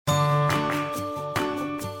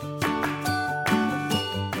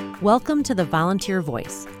Welcome to the Volunteer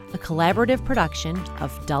Voice, a collaborative production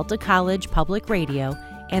of Delta College Public Radio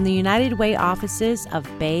and the United Way offices of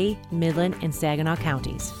Bay, Midland, and Saginaw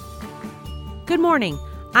counties. Good morning.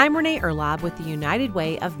 I'm Renee Erlob with the United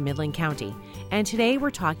Way of Midland County, and today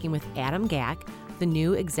we're talking with Adam Gack, the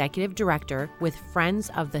new Executive Director with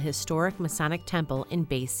Friends of the Historic Masonic Temple in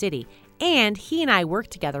Bay City. And he and I work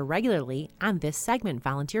together regularly on this segment,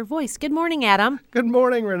 Volunteer Voice. Good morning, Adam. Good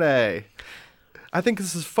morning, Renee. I think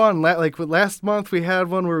this is fun. Like last month, we had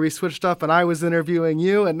one where we switched up and I was interviewing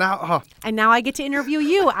you, and now I get to interview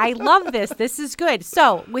you. I love this. This is good.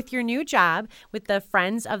 So, with your new job with the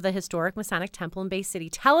Friends of the Historic Masonic Temple in Bay City,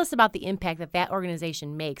 tell us about the impact that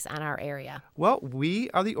organization makes on our area. Well, we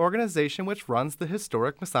are the organization which runs the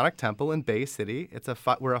Historic Masonic Temple in Bay City.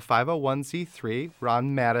 We're a 501c3. We're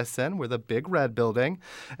on Madison. We're the Big Red Building,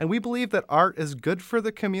 and we believe that art is good for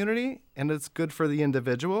the community and it's good for the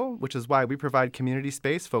individual, which is why we provide community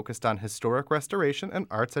space focused on historic restoration and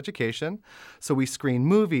arts education. So we screen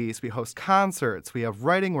movies, we host concerts, we have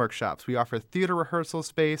writing workshops, we offer theater rehearsal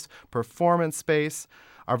space, performance space.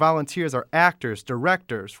 Our volunteers are actors,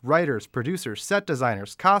 directors, writers, producers, set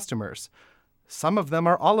designers, costumers. Some of them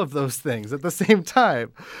are all of those things at the same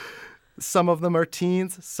time. Some of them are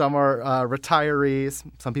teens, some are retirees.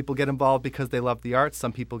 Some people get involved because they love the arts.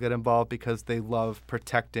 Some people get involved because they love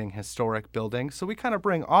protecting historic buildings. So we kind of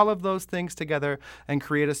bring all of those things together and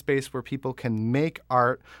create a space where people can make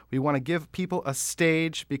art. We want to give people a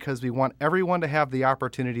stage because we want everyone to have the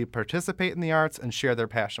opportunity to participate in the arts and share their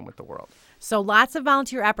passion with the world. So lots of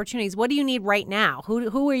volunteer opportunities. What do you need right now?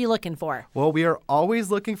 Who are you looking for? Well, we are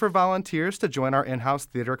always looking for volunteers to join our in-house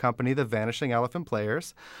theater company, the Vanishing Elephant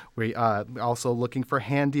Players. We also looking for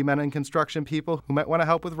handymen and construction people who might want to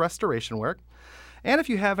help with restoration work. And if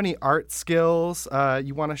you have any art skills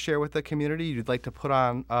you want to share with the community, you'd like to put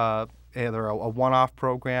on either a one-off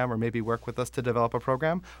program or maybe work with us to develop a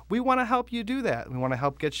program, we want to help you do that. We want to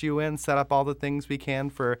help get you in, set up all the things we can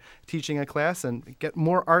for teaching a class and get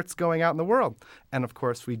more arts going out in the world. And of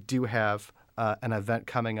course, we do have an event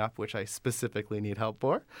coming up, which I specifically need help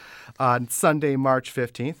for. On Sunday, March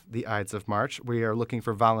 15th, the Ides of March, we are looking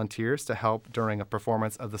for volunteers to help during a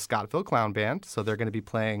performance of the Scottville Clown Band. So they're going to be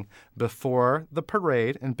playing before the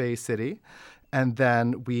parade in Bay City. And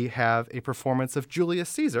then we have a performance of Julius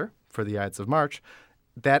Caesar for the Ides of March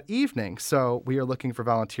that evening. So we are looking for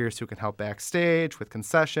volunteers who can help backstage with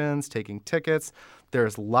concessions, taking tickets.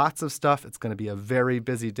 There's lots of stuff. It's going to be a very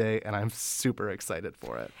busy day, and I'm super excited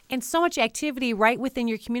for it. And so much activity right within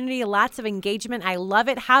your community, lots of engagement. I love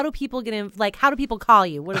it. How do people get in? How do people call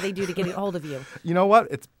you? What do they do to get a hold of you? You know what?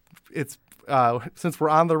 It's since we're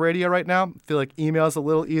on the radio right now, I feel like email is a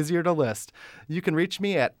little easier to list. You can reach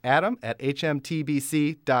me at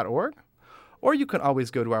adam@hmtbc.org. Or you can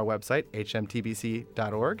always go to our website,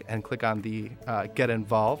 hmtbc.org, and click on the Get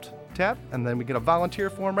Involved tab, and then we get a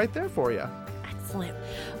volunteer form right there for you. Excellent.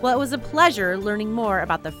 Well, it was a pleasure learning more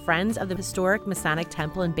about the Friends of the Historic Masonic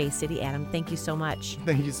Temple in Bay City. Adam, thank you so much.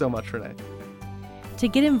 Thank you so much, Renee. To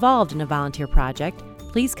get involved in a volunteer project,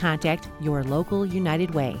 please contact your local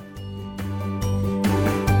United Way.